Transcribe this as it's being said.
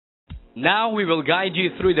Now we will guide you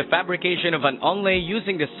through the fabrication of an onlay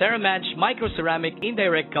using the Ceramage microceramic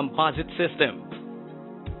indirect composite system.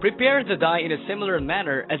 Prepare the die in a similar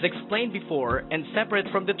manner as explained before and separate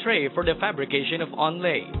from the tray for the fabrication of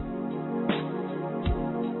onlay.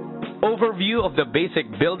 Overview of the basic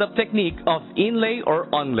build-up technique of inlay or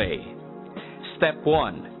onlay. Step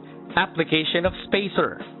 1. Application of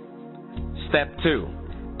spacer. Step 2.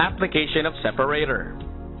 Application of separator.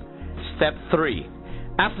 Step 3.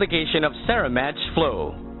 Application of Ceramage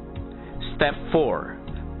flow. Step 4.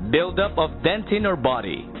 Build-up of dentin or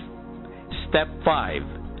body. Step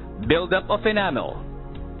 5. Build-up of enamel.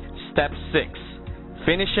 Step 6.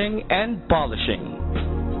 Finishing and polishing.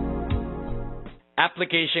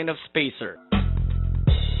 Application of spacer.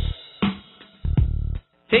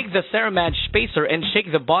 Take the Ceramage spacer and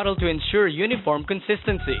shake the bottle to ensure uniform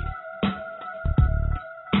consistency.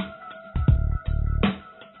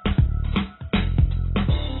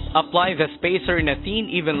 Apply the spacer in a thin,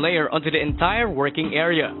 even layer onto the entire working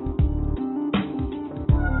area.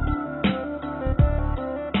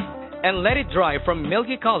 And let it dry from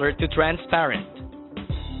milky color to transparent.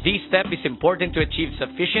 This step is important to achieve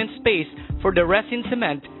sufficient space for the resin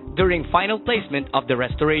cement during final placement of the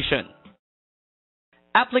restoration.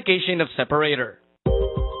 Application of separator.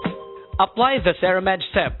 Apply the Ceramage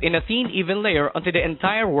step in a thin, even layer onto the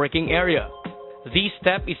entire working area. This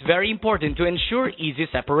step is very important to ensure easy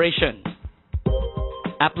separation.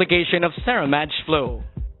 Application of Ceramage flow.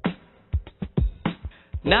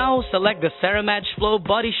 Now select the Ceramage flow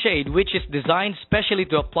body shade, which is designed specially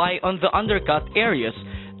to apply on the undercut areas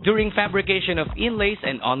during fabrication of inlays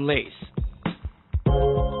and onlays.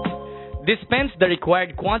 Dispense the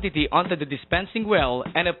required quantity onto the dispensing well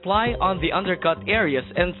and apply on the undercut areas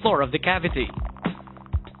and floor of the cavity.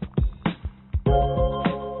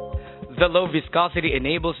 The low viscosity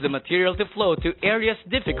enables the material to flow to areas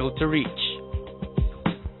difficult to reach.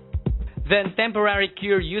 Then temporary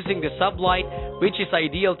cure using the sublight, which is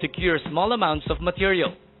ideal to cure small amounts of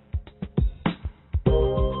material.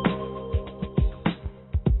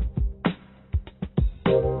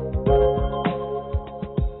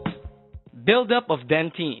 Build-up of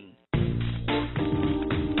dentin.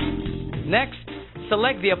 Next,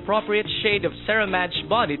 select the appropriate shade of Ceramage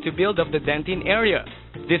body to build up the dentin area.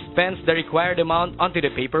 Dispense the required amount onto the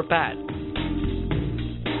paper pad.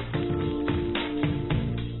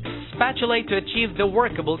 Spatulate to achieve the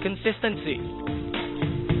workable consistency.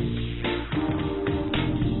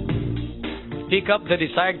 Pick up the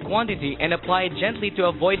desired quantity and apply it gently to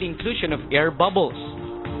avoid inclusion of air bubbles.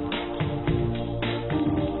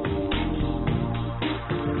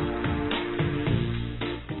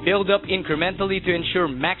 Build up incrementally to ensure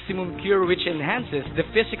maximum cure, which enhances the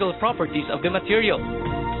physical properties of the material.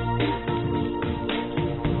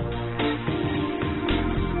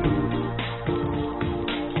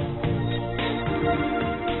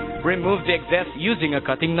 Remove the excess using a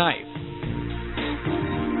cutting knife.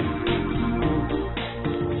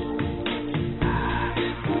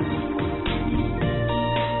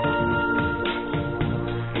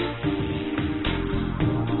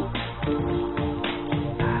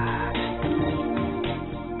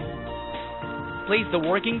 Place the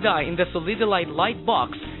working die in the Solidolite light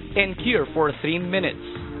box and cure for 3 minutes.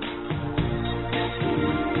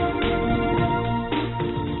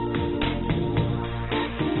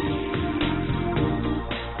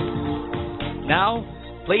 Now,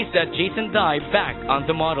 place the adjacent die back on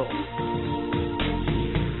the model.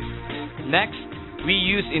 Next, we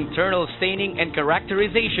use internal staining and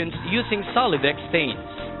characterizations using Solidex stains.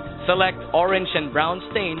 Select orange and brown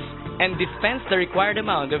stains and dispense the required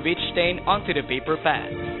amount of each stain onto the paper pad.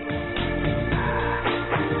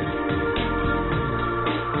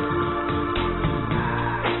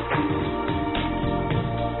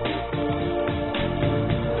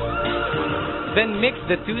 Then mix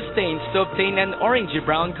the two stains to obtain an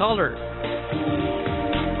orangey-brown color.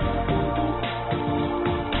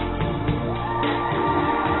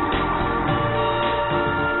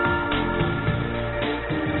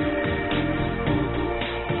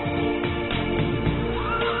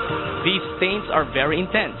 These stains are very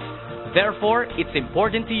intense, therefore it's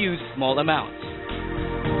important to use small amounts.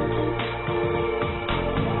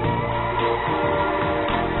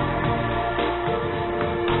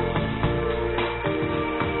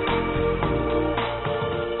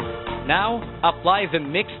 Now, apply the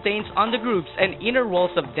mixed stains on the groups and inner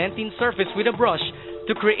walls of dentin surface with a brush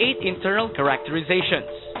to create internal characterizations.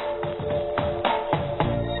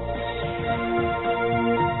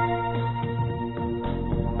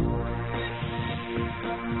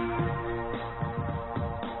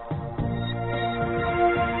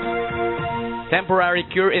 temporary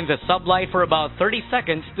cure in the sublight for about 30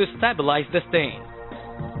 seconds to stabilize the stain.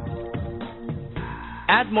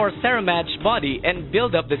 Add more Ceramage body and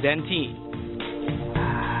build up the dentine.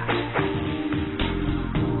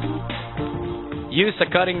 Use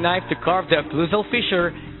a cutting knife to carve the occlusal fissure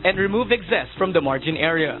and remove excess from the margin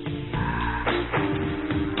area.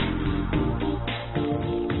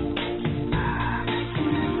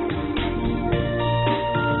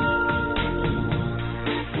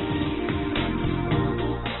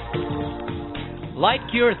 Light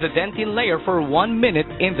cure the dentine layer for 1 minute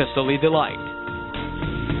in the solidolite.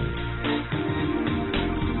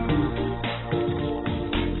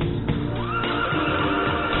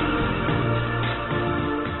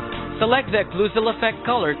 Select the occlusal effect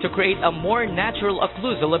color to create a more natural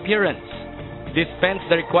occlusal appearance. Dispense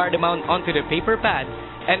the required amount onto the paper pad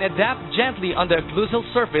and adapt gently on the occlusal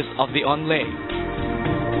surface of the onlay.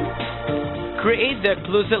 Create the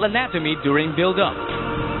occlusal anatomy during build-up.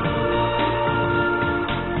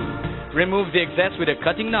 Remove the excess with a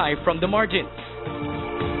cutting knife from the margins.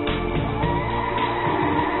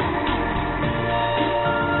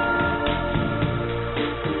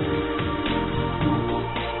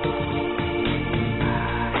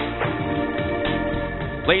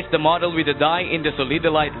 Place the model with the die in the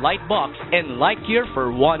solidolite light box and light cure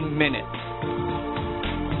for 1 minute.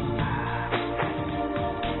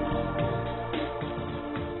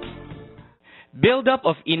 Build-up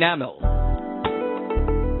of enamel.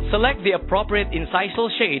 Select the appropriate incisal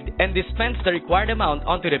shade and dispense the required amount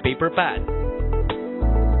onto the paper pad.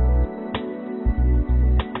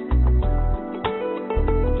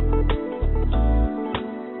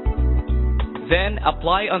 Then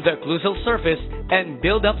apply on the occlusal surface and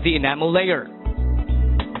build up the enamel layer.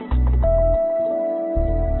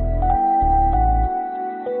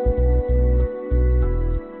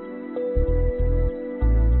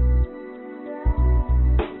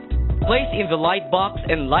 Place in the light box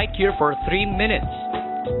and light cure for 3 minutes.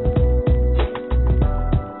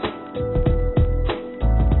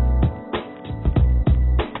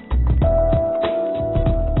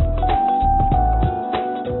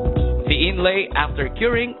 The inlay after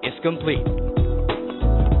curing is complete.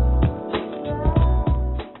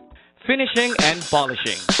 Finishing and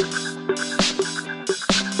polishing.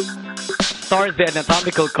 Start the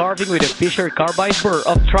anatomical carving with a Fisher carbide burr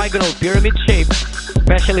of trigonal pyramid shape,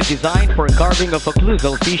 specially designed for carving of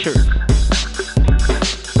occlusal fissures.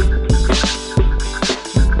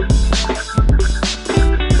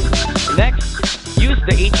 Next, use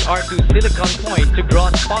the HR2 silicone point to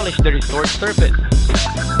gloss polish the restored surface.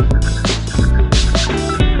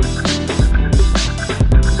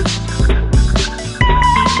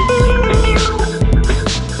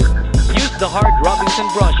 Use the hard Robinson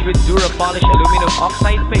brush with Dura Polish aluminum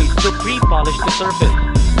oxide paste to pre-polish the surface.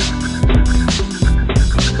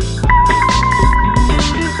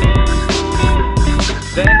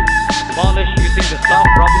 Then, polish using the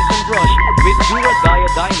soft Robinson brush with Dura Dia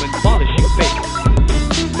Diamond polishing paste.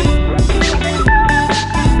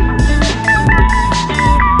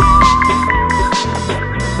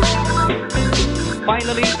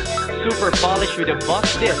 Finally, super polish with a buff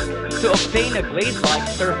disc to obtain a glaze-like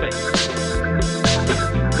surface.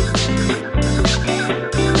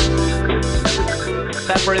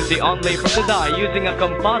 Separate the onlay from the die using a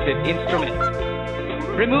composite instrument.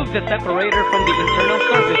 Remove the separator from the internal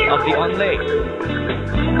surface of the onlay.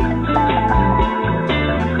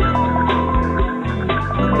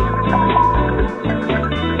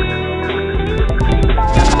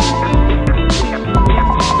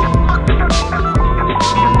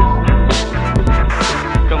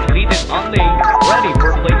 Completed onlay, ready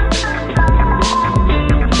for placement.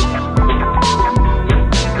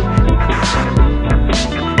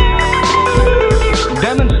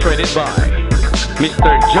 Demonstrated by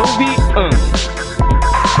Mr. Jovi Ng.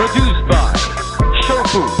 Produced